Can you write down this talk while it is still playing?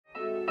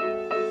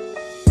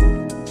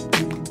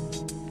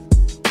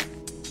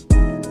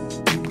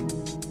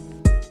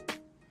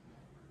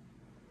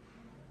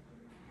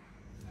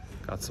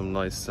got some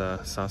nice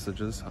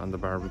sausages on the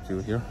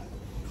barbecue here.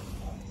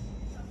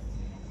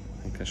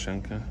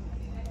 Kashanka.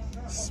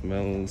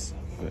 Smells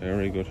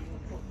very good.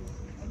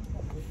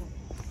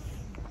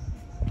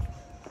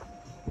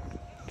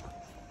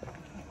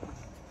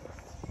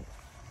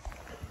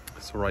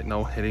 So right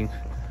now heading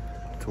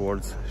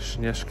towards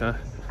Snieżka,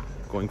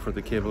 going for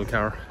the cable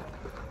car,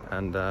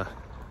 and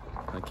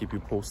I'll keep you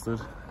posted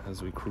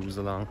as we cruise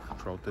along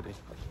throughout the day.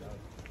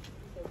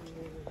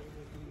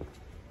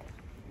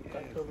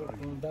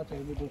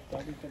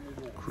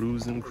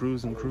 Cruising,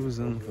 cruising,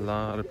 cruising. A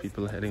lot of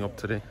people heading up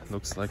today.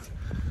 Looks like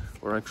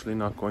we're actually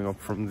not going up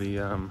from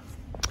the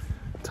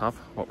top.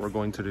 What we're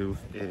going to do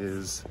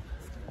is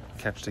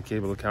catch the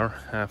cable car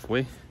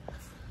halfway,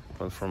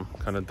 well, from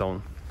kind of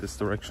down this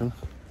direction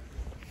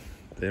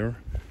there,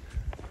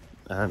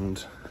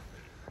 and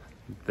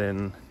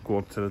then go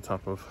up to the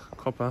top of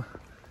Koppa,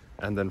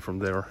 and then from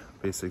there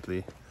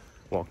basically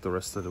walk the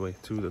rest of the way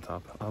to the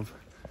top of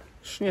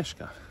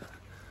Snieżka.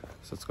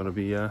 So it's going to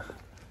be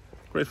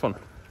great fun.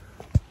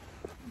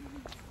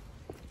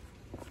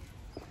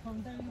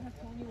 From there you have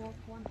to only walk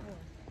 1 hour.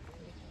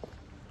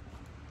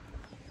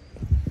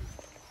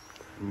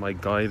 My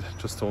guide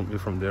just told me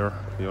from there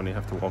we only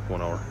have to walk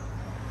 1 hour.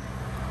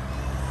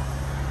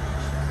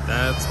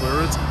 That's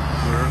where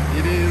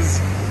it is.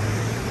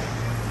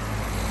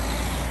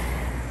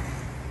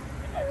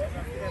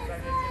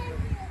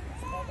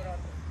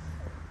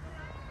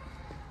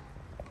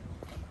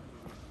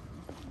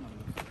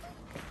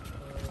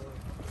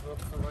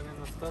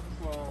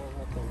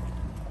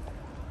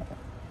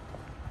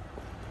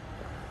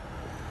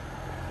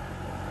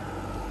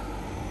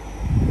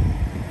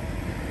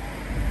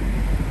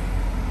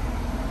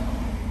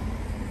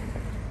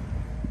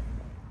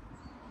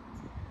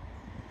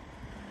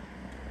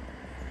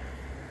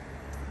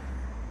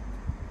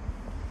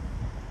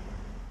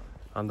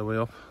 On the way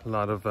up, a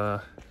lot of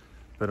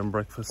bed and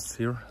breakfasts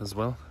here as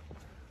well.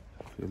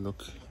 If you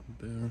look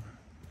there,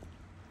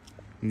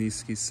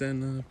 niski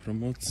cena,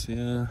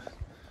 promocja,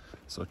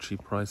 so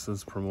cheap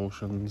prices,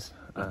 promotions,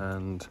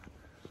 and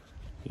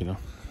you know,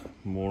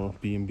 more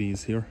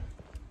B&Bs here.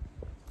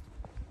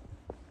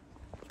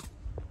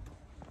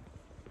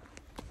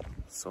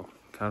 So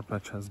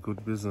Karpacz has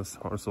good business,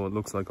 or so it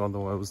looks like,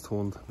 although I was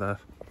told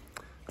that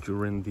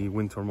during the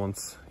winter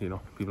months, you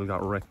know, people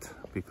got wrecked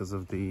because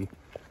of the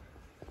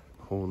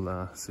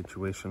whole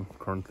situation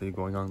currently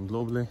going on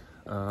globally.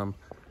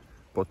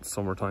 But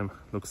summertime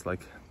looks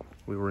like,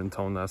 we were in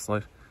town last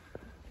night,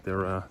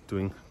 they're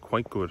doing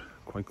quite good,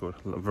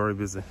 very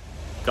busy.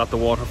 Got the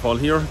waterfall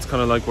here. It's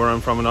kind of like where I'm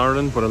from in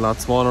Ireland, but a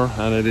lot smaller,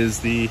 and it is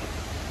the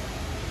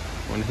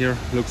one here.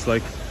 Looks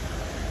like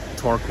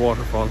Torque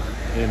waterfall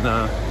in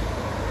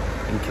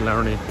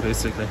Killarney,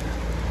 basically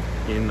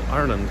in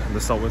Ireland, in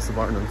the southwest of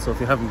Ireland. So if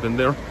you haven't been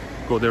there,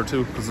 go there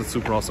too, because it's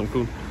super awesome,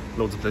 cool.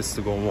 Loads of places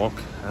to go and walk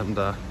and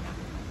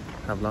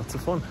have lots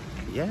of fun.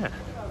 Yeah.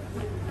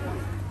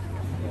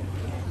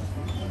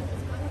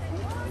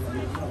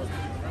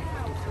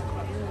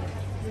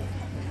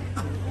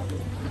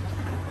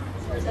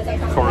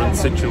 Current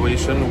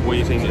situation,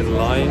 waiting in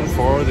line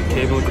for the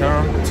cable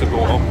car to go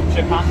up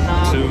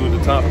to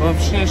the top of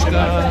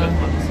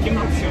Snieżka.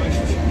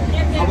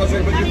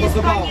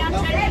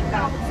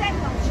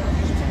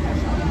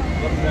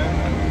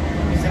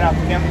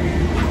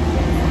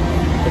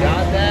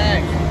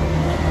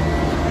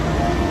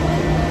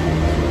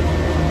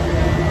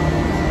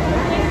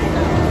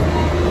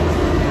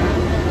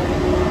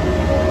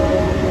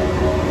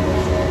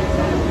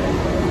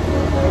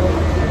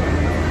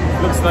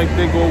 Like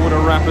they go with a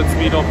rapid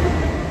speed up.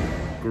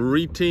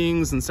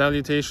 Greetings and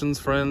salutations,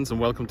 friends, and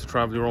welcome to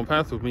Travel Your Own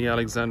Path with me,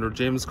 Alexander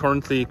James.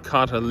 Currently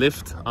caught a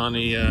lift on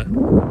a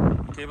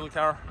cable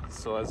car,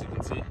 so as you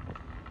can see,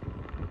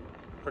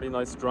 pretty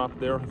nice drop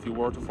there if you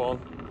were to fall.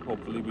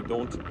 Hopefully we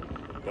don't,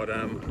 but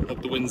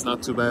hope the wind's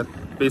not too bad.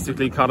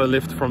 Basically caught a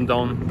lift from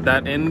down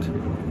that end,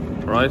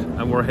 right,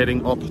 and we're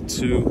heading up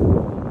to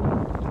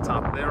the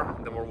top there,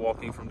 and then we're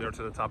walking from there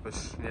to the top of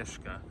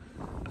Snieżka.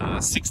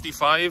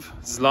 65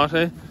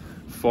 zloty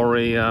for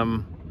a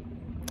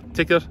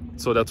ticket,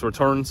 so that's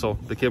return. So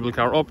the cable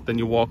car up, then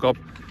you walk up,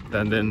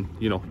 and then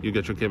you know, you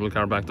get your cable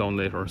car back down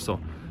later. So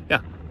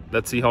yeah,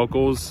 let's see how it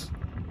goes.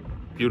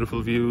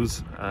 Beautiful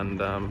views,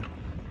 and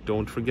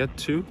don't forget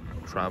to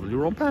travel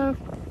your own path.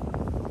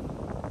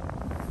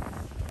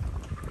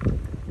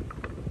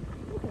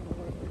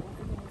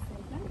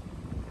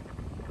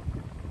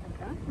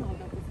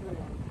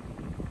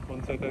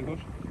 One second, good.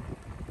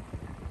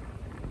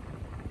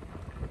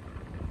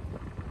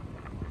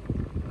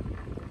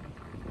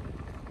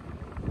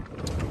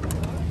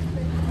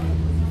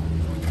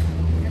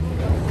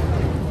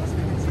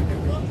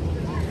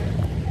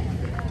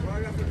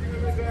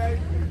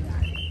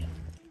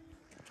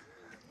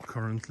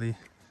 Currently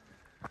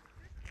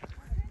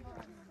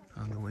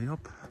on the way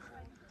up.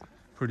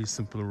 Pretty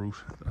simple route.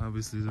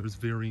 Obviously there's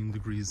varying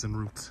degrees and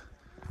routes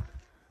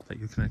that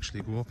you can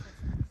actually go up.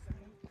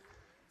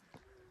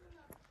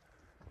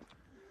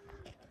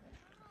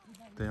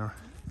 There.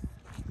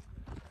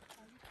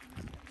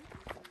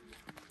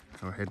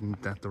 We're heading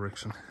that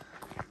direction.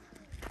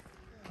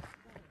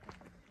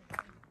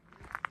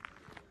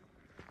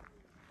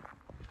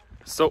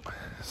 So,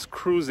 it's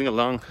cruising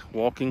along,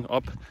 walking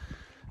up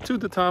to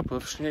the top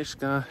of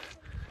Sněžka,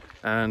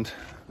 and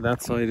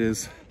that side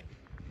is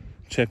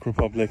Czech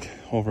Republic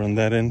over on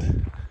that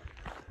end.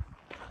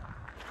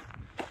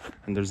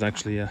 And there's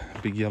actually a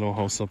big yellow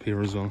house up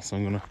here as well, so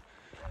I'm gonna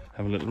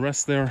have a little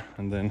rest there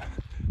and then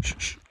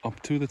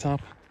up to the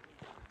top.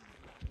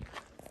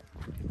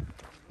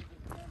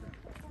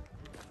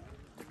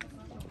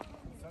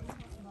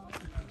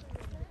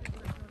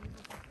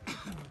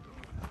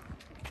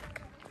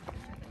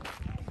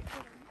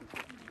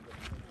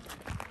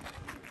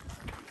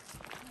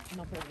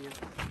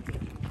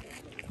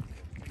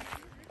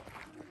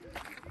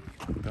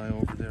 Guy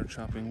over there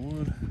chopping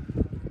wood.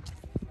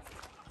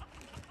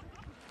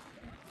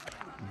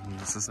 And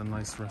this is a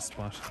nice rest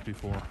spot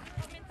before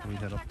we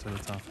head up to the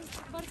top.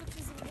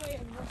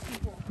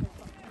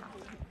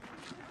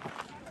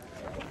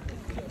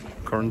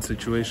 Current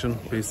situation,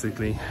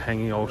 basically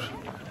hanging out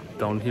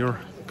down here.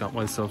 Got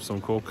myself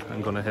some coke.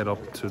 I'm gonna head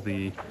up to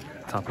the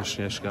top of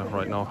Snieżka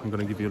right now. I'm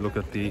gonna give you a look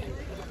at the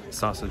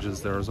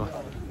sausages there as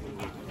well.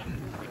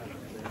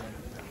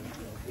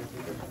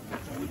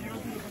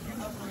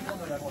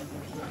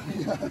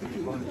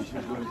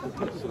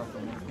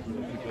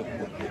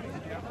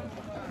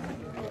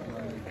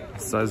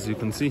 So as you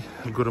can see,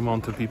 a good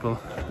amount of people,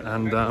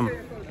 and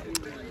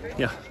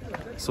yeah,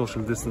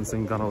 social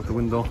distancing gone out the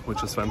window,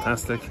 which is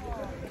fantastic.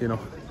 You know,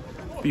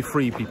 be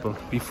free, people,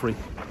 be free,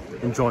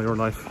 enjoy your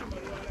life,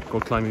 go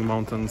climbing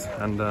mountains,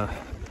 and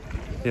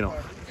you know,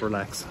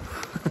 relax.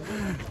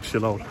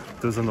 Chill out.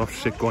 There's enough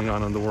shit going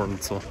on in the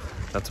world, so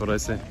that's what I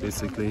say.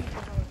 Basically,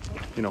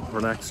 you know,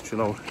 relax,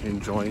 chill out,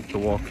 enjoy the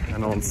walk,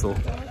 and also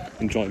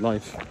enjoy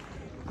life.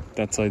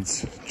 That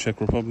side's Czech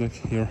Republic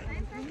here,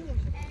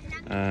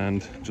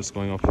 and just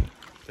going up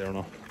there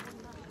now.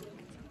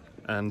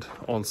 And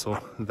also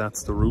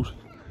that's the route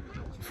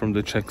from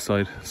the Czech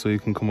side, so you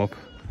can come up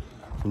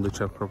from the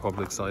Czech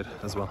Republic side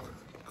as well.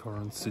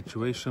 Current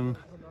situation,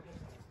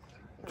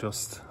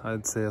 just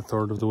I'd say a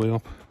third of the way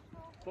up.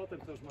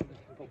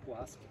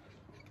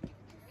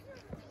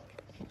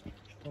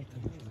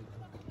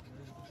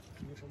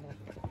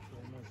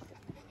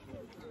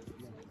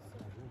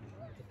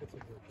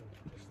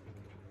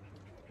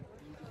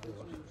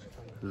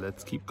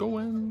 Let's keep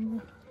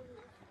going.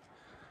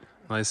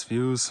 Nice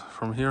views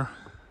from here.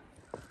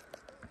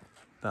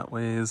 That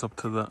way is up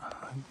to the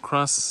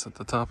cross at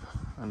the top,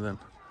 and then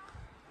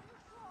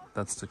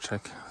that's the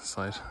Czech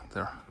side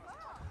there.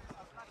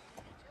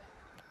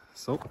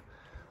 So,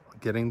 we're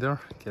getting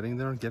there, getting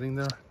there, getting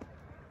there.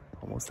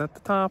 Almost at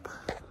the top.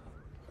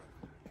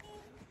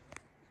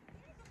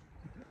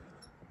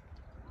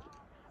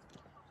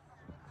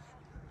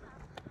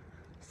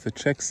 It's the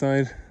Czech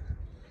side,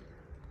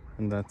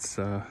 and that's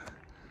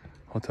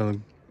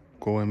Hotel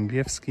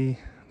Gołębiewski,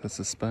 that's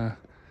a spa,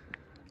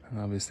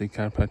 and obviously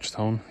Karpacz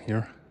town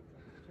here.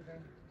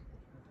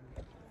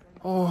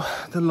 Oh,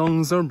 the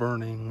lungs are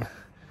burning.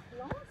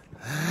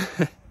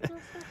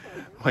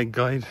 My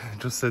guide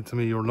just said to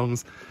me, your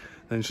lungs.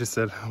 Then she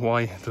said,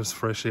 why? There's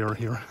fresh air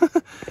here.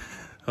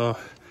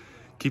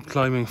 Keep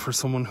climbing for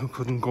someone who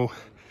couldn't go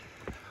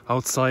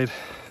outside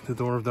the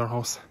door of their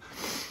house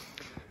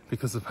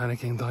because of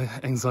panicking,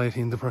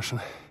 anxiety and depression.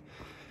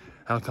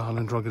 Alcohol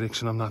and drug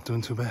addiction, I'm not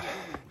doing too bad.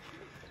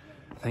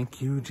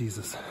 Thank you,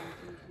 Jesus.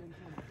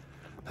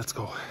 Let's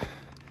go.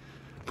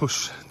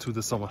 Push to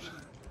the summit.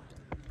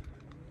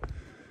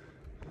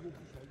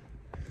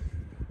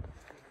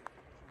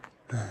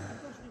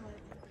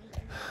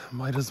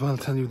 Might as well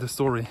tell you the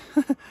story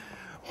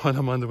while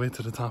I'm on the way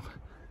to the top.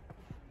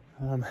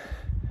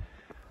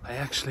 I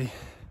actually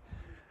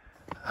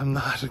am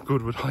not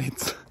good with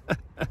heights.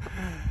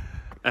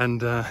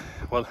 And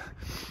well,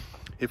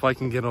 if I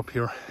can get up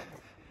here,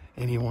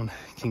 anyone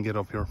can get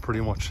up here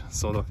pretty much.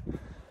 So look.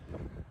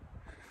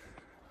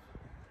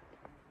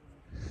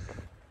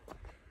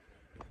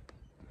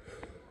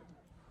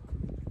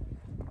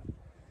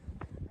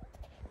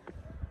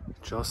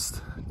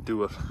 Just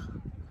do it.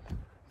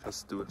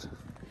 Just do it.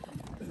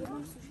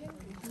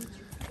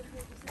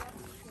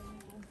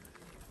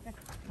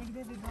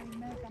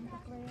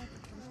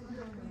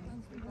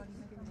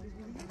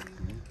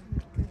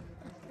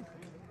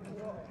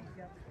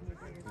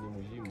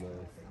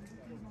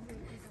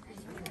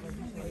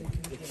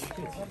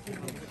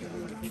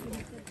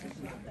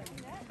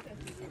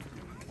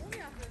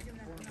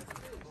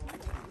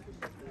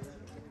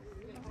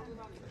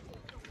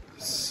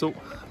 So,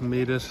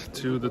 made it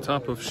to the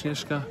top of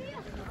Sněžka.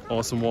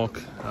 Awesome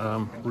walk,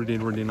 really,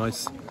 really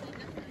nice.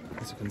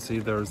 As you can see,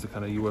 there's the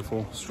kind of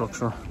UFO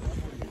structure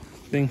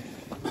thing.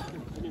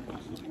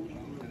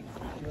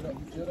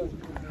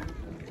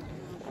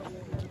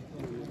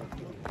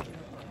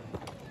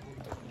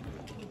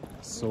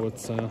 So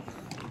it's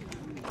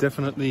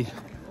definitely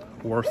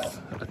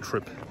worth a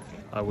trip,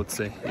 I would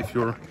say. If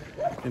you're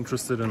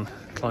interested in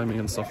climbing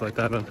and stuff like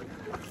that and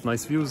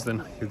nice views,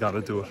 then you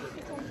gotta do it.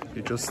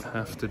 You just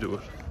have to do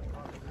it.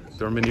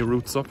 There are many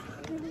routes up,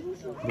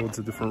 loads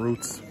of different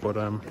routes, but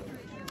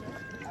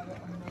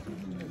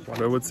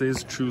what I would say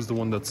is choose the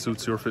one that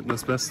suits your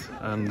fitness best,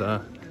 and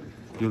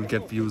you'll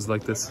get views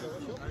like this.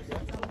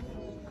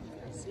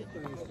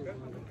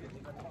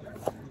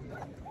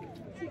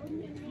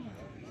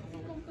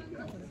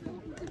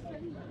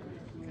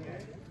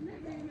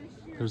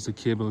 There's a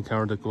cable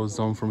car that goes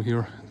down from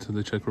here to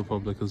the Czech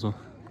Republic as well.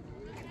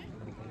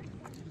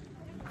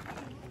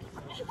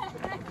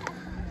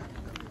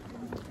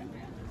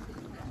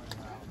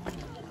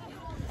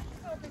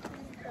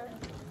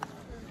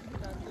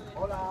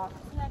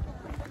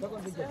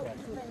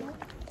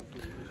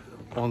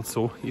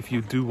 Also, if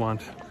you do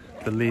want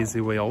the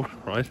lazy way out,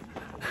 right,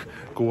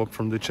 go up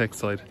from the Czech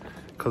side,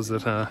 because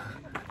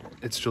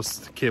it's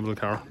just cable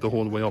car the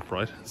whole way up,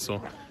 right?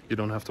 So you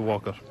don't have to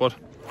walk it. But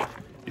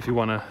if you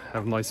want to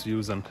have nice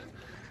views and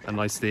a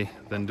nice day,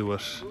 then do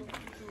it,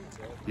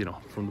 you know,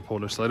 from the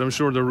Polish side. I'm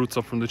sure there are routes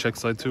up from the Czech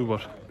side too,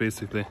 but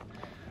basically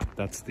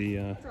that's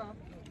the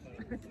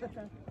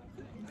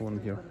one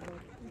here.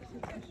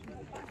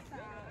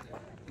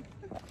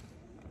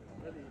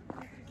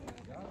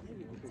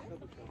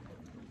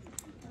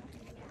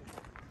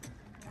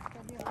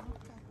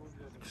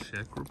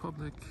 Czech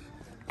Republic.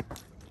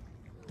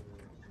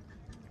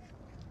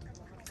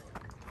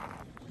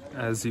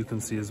 As you can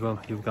see as well,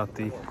 you've got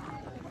the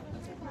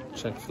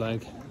Czech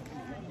flag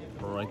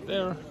right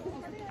there,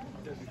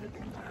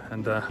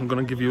 and I'm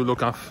going to give you a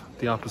look off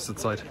the opposite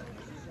side.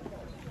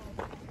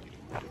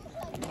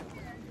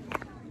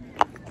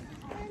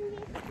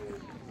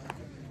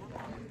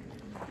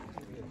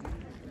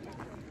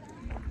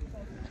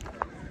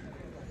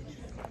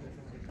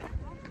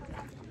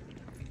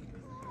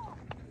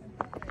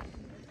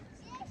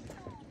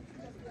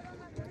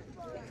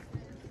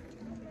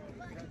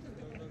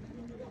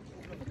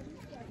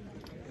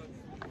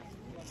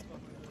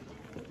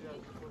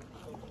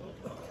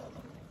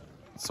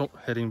 So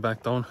heading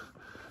back down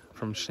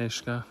from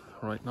Sněžka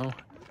right now,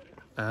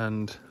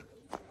 and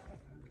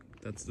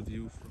that's the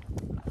view.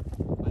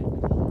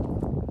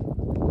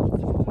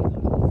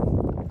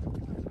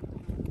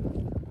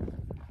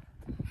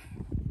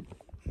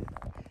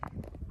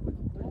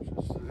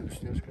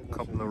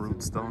 Couple of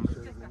routes down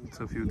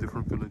to a few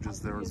different villages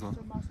there as well.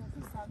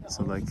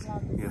 So like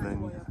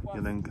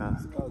Jelenka,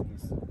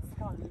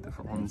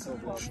 different ones.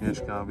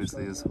 Snieżka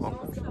obviously is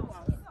up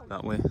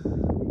that way.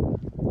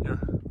 Here.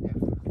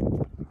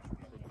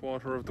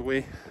 Quarter of the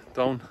way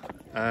down,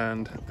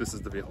 and this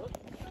is the view.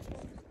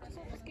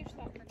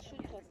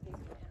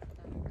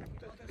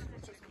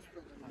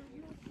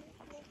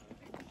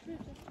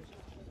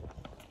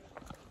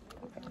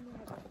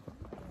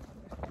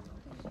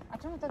 A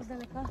czemu tak z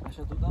daleka?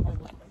 Asia, dodawaj,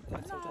 bo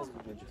tak cały czas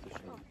będzie ktoś.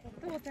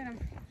 Było teraz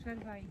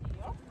przerwa i...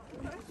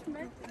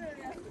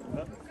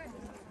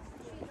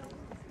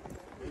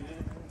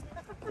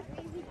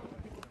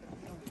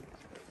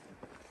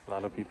 A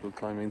lot of people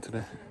climbing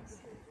today.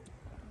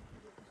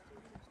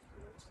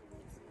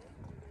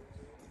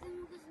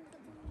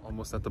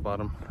 Almost at the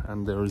bottom,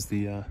 and there's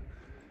the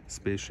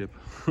spaceship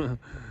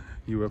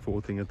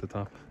UFO thing at the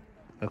top.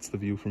 That's the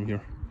view from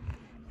here.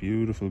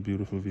 Beautiful,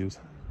 beautiful views.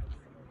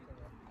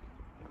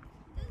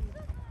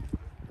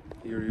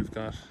 Here you've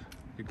got,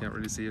 you can't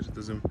really see it at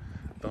the zoom,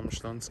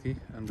 Domštanský,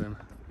 and then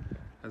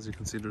as you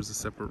can see there's a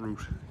separate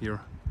route here.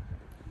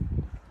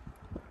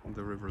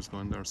 The river is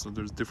going there, so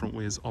there's different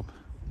ways up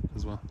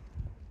as well.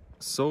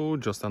 So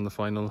just on the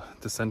final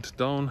descent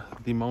down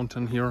the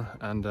mountain here,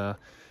 and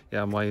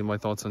yeah, my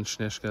thoughts on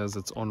Sněžka is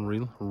it's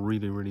unreal,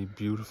 really, really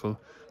beautiful,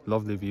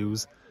 lovely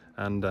views,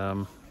 and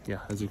yeah,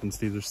 as you can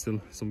see there's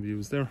still some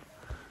views there.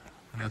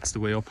 And that's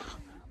the way up.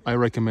 I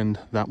recommend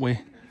that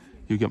way.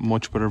 You get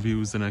much better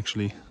views than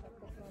actually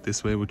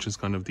this way, which is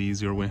kind of the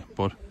easier way,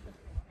 but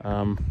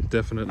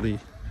definitely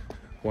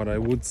what I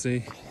would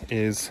say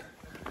is,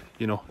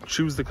 you know,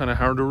 choose the kind of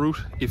harder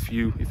route if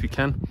you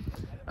can,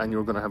 and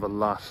you're going to have a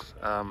lot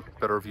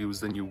better views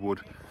than you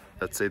would,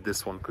 let's say,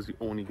 this one, because you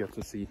only get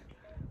to see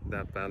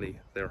that valley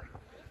there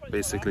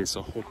basically.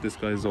 So hope this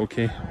guy is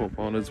okay, hope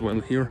all is well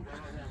here,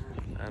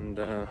 and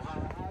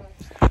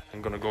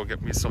I'm gonna go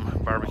get me some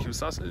barbecue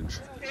sausage,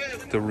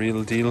 the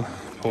real deal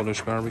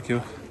Polish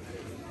barbecue.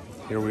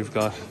 Here we've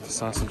got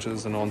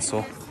sausages and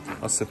also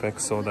osypek,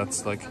 so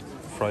that's like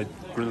fried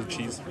grilled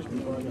cheese.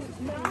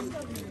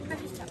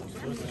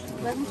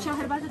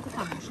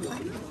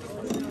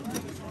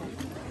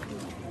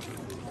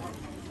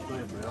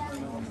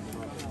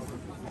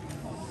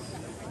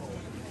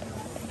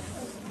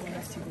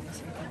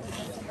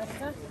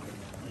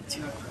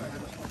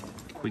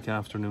 Quick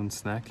afternoon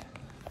snack.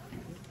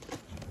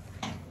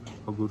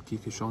 Ogórki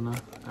kiszone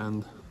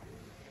and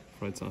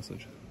fried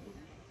sausage.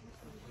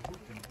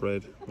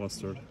 Bread,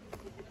 mustard,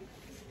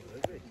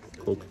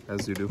 Coke,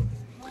 as you do.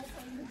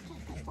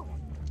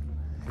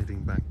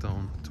 Heading back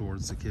down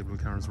towards the cable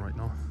cars right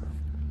now.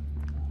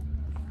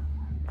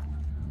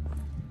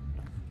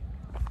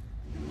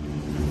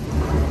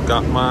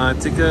 Got my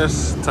ticket,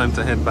 time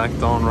to head back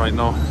down right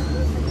now.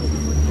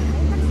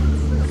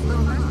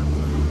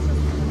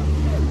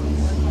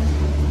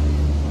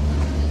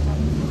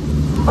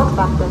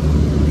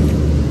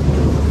 Otwarte.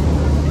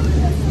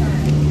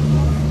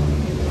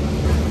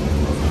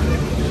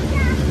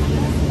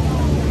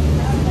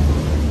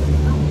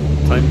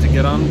 Time to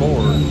get on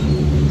board.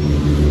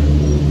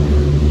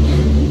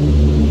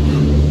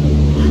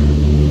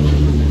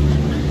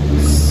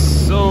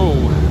 So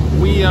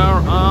we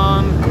are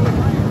on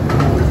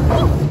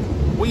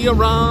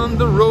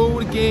the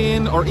road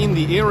again, or in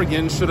the air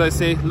again, should I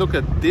say. Look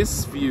at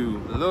this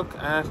view. Look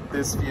at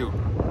this view.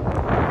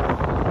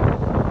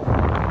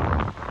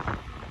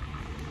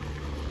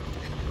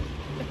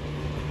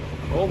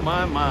 Oh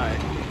my.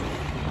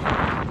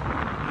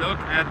 Look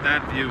at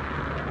that view.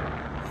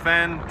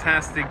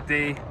 Fantastic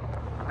day.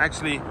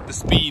 Actually, the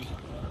speed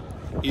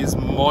is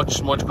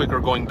much quicker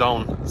going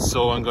down,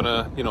 so I'm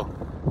gonna, you know,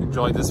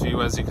 enjoy this view.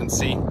 As you can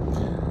see,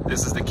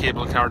 this is the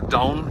cable car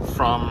down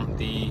from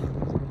the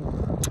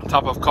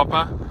top of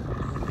Koppa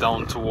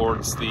down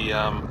towards the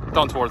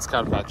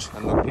Karpacz,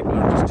 and look, people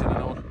are just chilling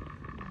out.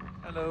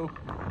 Hello.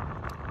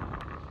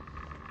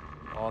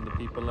 All the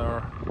people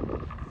are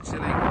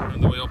chilling on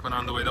the way up and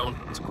on the way down.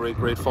 It's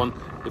great fun.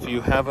 If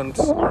you haven't,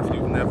 or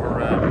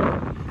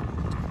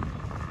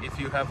if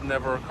you have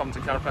never come to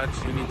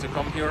Karpacz, you need to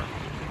come here.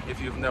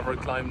 If you've never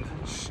climbed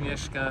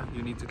Snieżka,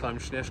 you need to climb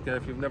Snieżka.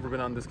 If you've never been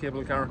on this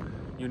cable car,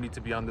 you need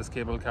to be on this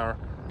cable car.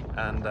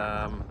 And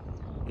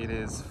it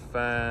is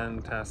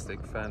fantastic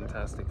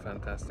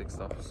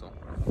stuff. So,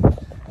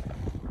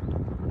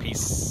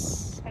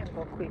 peace. Can't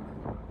go quick.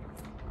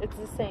 It's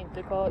the same,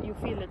 because you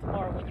feel it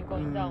more when you're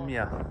going down.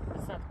 Yeah.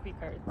 It's not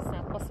quicker. It's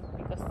not possible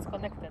because it's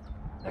connected.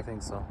 I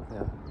think so,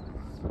 yeah.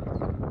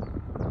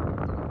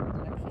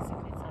 Like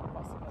physically, it's not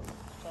possible.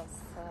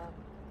 Just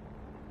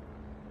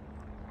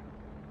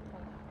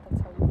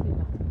that's how you feel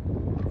it.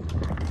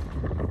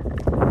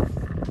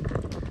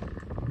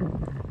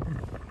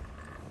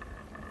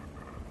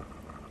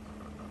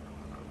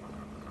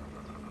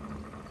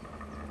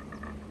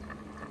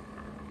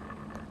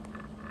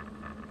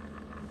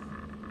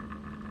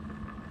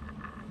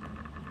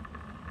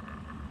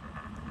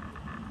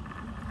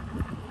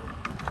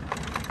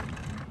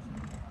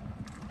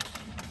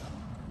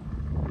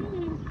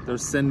 They're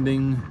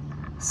sending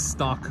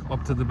stock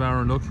up to the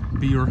bar. Look,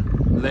 beer,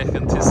 Lech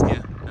and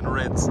Tiske and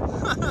Reds.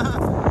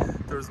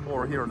 There's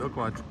more here, look,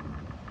 watch.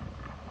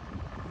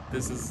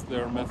 This is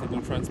their method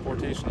of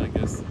transportation, I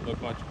guess.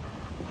 Look, watch,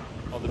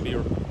 all the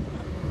beer.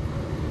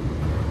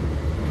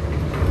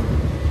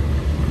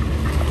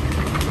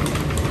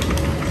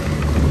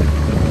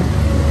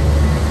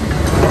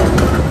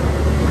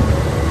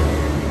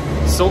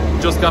 So,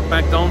 just got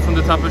back down from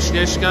the top of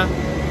Sněžka.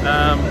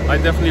 I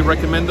definitely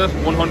recommend it,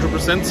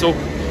 100%. So,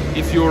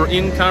 if you're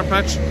in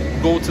Karpacz,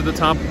 go to the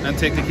top and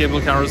take the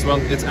cable car as well.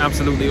 It's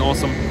absolutely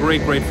awesome.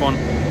 Great fun.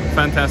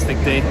 Fantastic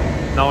day.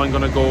 Now I'm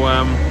gonna go,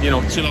 you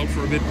know, chill out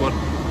for a bit, but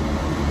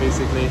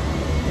basically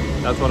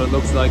that's what it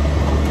looks like.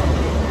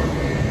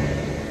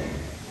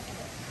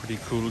 Pretty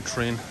cool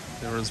train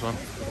there as well.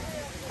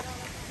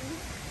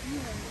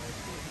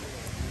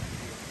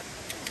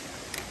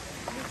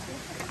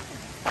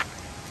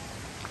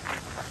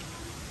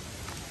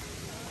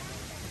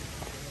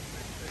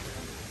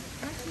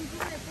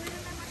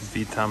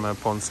 Witamy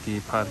Polski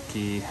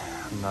Parki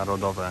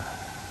Narodowe.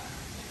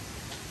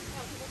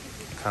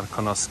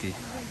 Karkonoski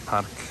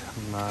Park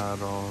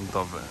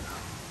Narodowy.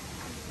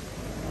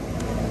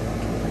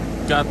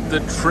 Got the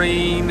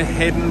train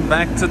heading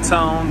back to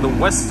town, the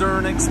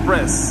Western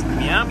Express.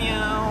 Meow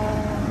meow.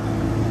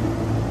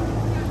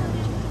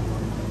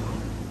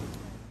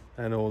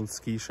 An old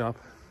ski shop.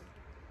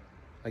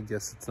 I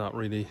guess it's not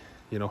really,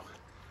 you know,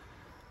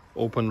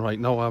 open right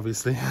now,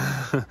 obviously.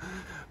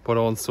 But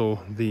also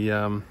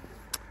the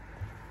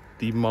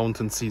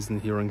mountain season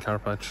here in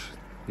Karpacz,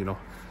 you know,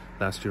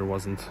 last year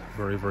wasn't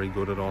very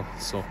good at all.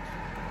 So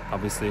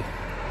obviously,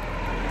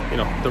 you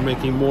know, they're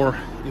making more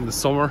in the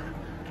summer.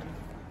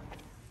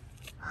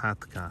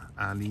 Chatka,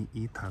 Ali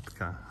I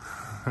tatka.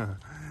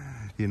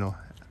 You know,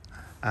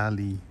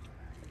 Ali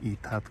I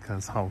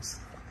tatka's house,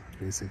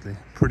 basically.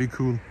 Pretty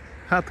cool.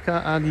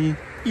 Chatka, Ali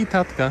I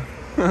tatka.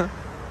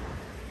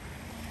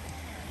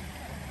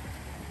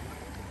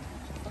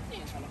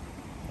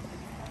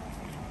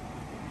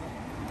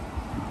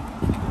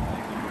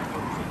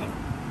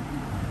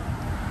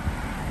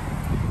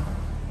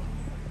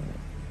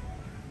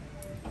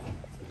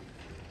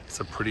 It's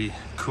a pretty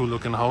cool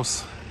looking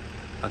house.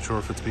 Not sure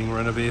if it's being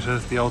renovated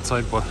at the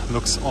outside, but it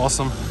looks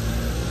awesome.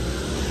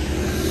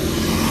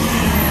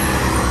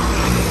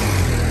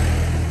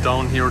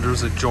 Down here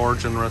there's a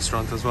Georgian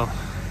restaurant as well.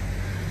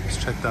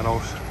 Let's check that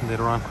out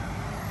later on.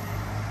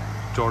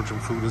 Georgian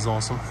food is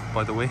awesome,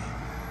 by the way.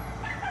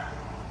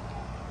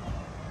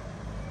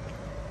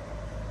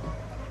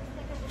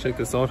 Check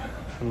this out,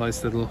 a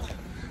nice little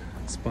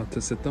spot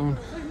to sit down.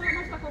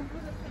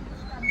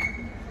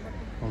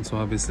 Also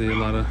obviously a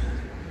lot of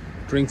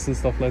drinks and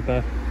stuff like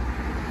that.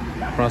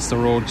 Across the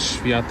road,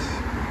 Świat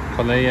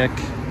Kolejek.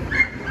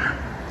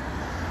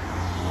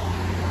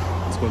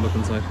 Let's go look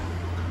inside.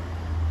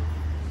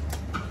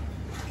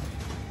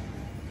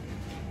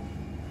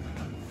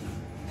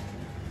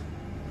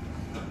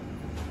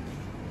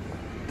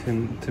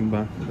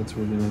 Timba, that's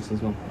really nice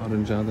as well.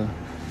 Oranjada.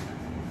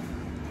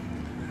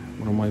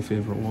 One of my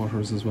favorite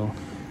waters as well.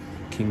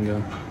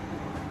 Kinga.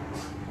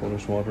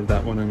 Polish water.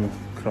 That one in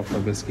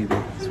Karpacz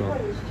as well.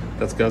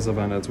 That's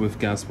gazowana. It's with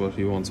gas, but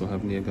you also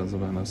have near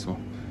gazowana. So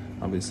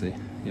obviously,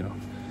 you know,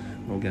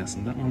 no gas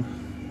in that one.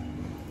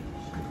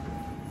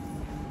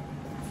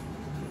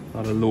 A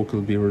lot of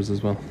local beers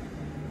as well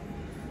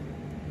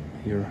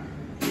here.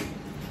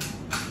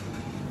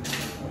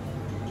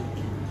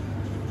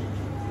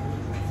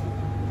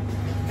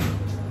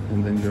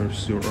 And then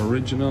there's your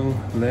original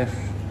Lech,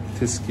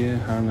 Tiskie,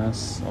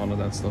 Harnas, all of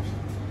that stuff.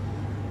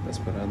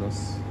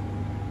 Desperados.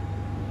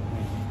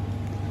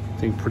 I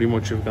think pretty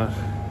much you've got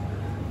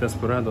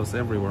Desperados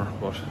everywhere,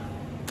 but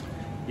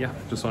yeah,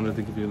 just wanted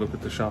to give you a look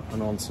at the shop.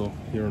 And also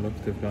here, look,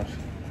 they've got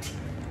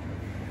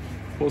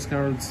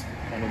postcards,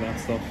 all of that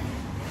stuff.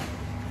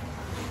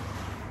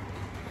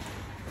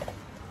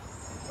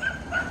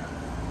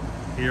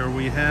 Here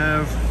we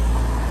have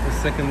the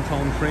second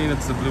town train.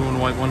 It's the blue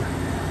and white one,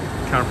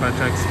 Karpacz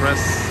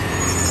Express.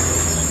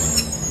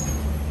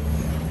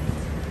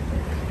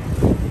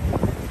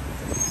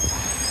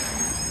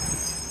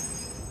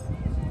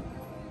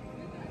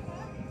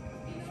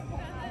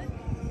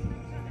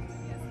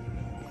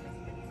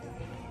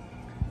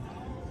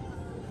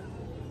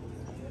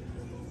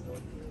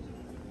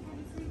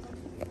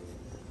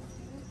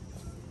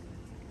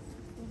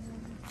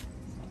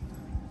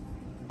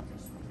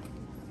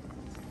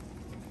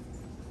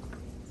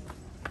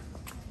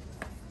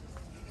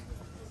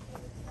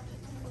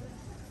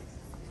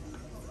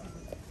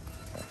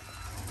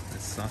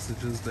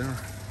 Sausages there,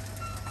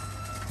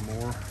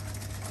 more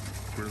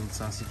grilled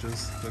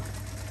sausages. Look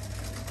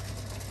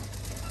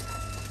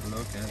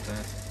at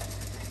that.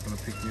 Gonna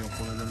pick me up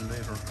one of them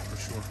later for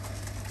sure.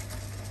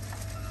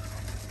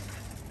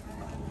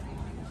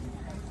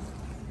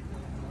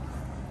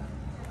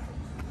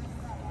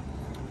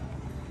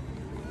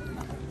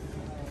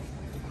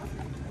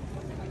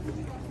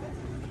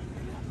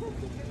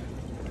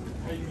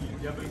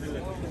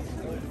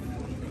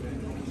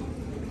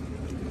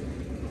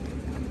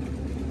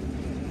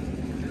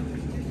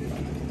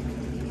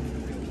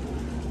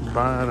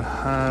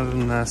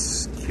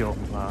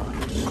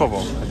 Kovo,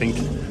 I think,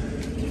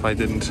 if I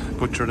didn't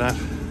butcher that.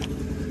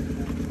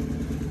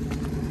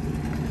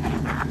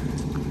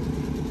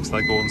 Looks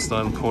like old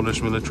style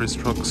Polish military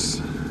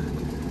trucks.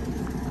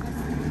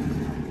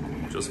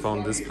 Just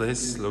found this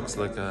place. Looks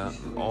like an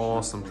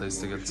awesome place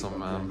to get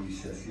some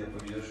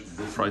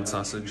fried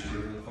sausage.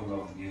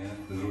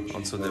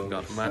 Also they've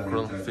got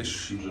mackerel,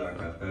 fish.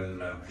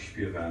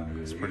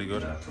 It's pretty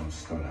good.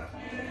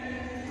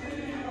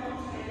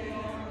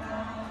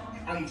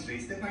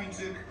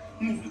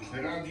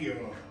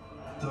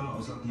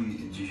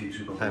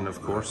 And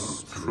of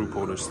course, true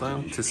Polish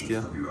style,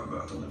 Tiskie.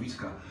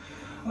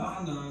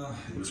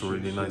 It's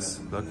really nice.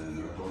 Look.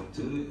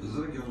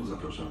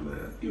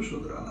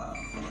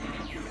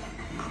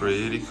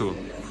 Pretty cool,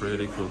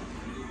 pretty cool.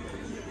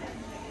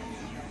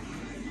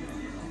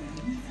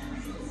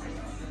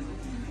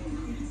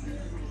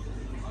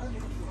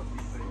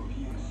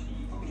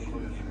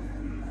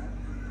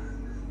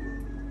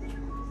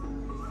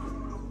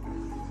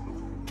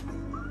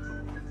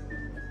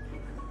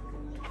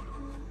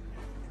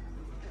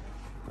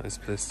 Nice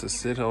place to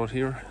sit out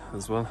here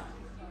as well.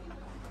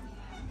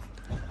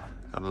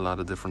 Got a lot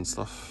of different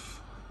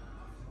stuff.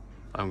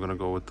 I'm gonna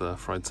go with the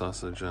fried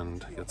sausage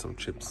and get some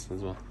chips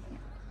as well.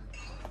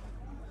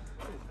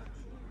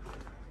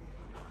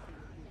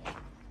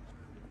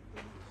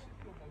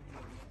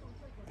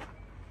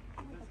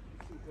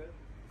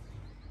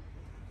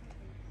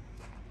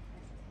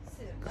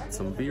 Got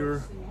some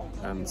beer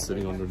and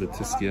sitting under the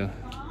Tiskie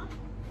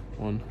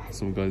one.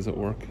 Some guys at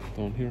work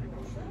down here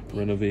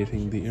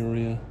renovating the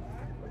area.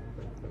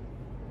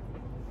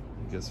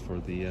 I guess for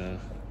the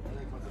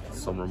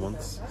summer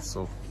months,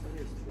 so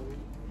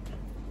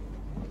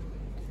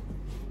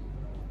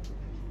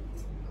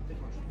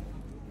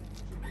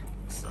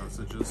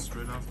sausages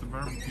straight off the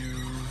barbecue.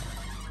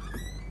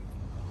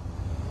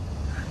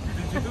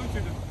 Did you do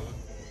it?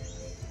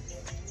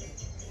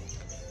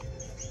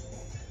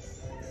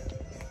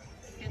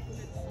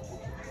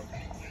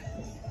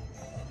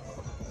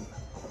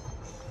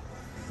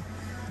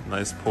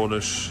 Nice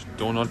Polish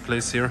donut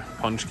place here,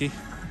 Pączki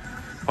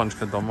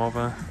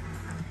domowe.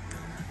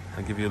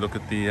 I'll give you a look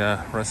at the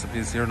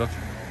recipes here, look.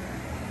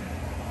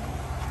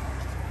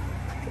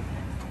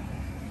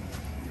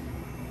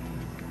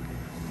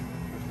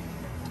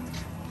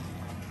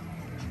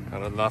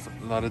 Got a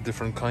lot of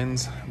different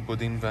kinds.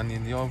 Budyń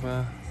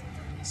waniliowy,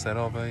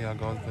 serowe,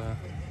 jagodowe,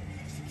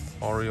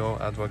 Oreo,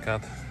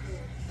 advocat,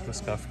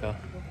 truskawka.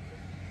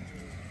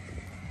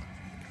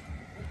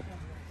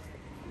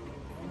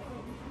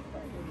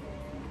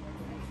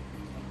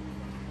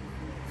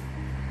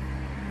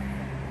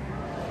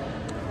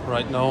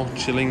 Right now,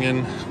 chilling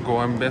in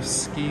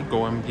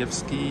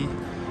Gołębiewski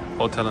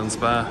Hotel and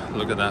Spa.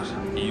 Look at that.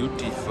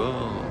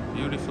 Beautiful,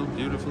 beautiful,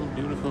 beautiful,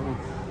 beautiful.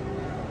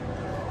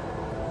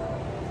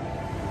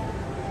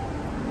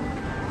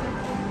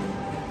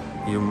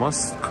 You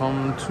must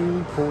come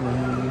to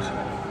Poland.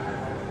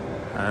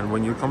 And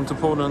when you come to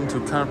Poland,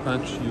 to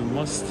Karpacz, you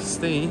must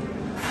stay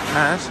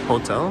at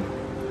Hotel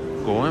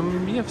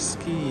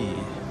Gołębiewski.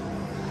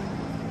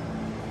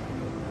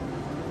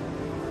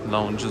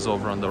 Lounge is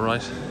over on the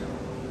right.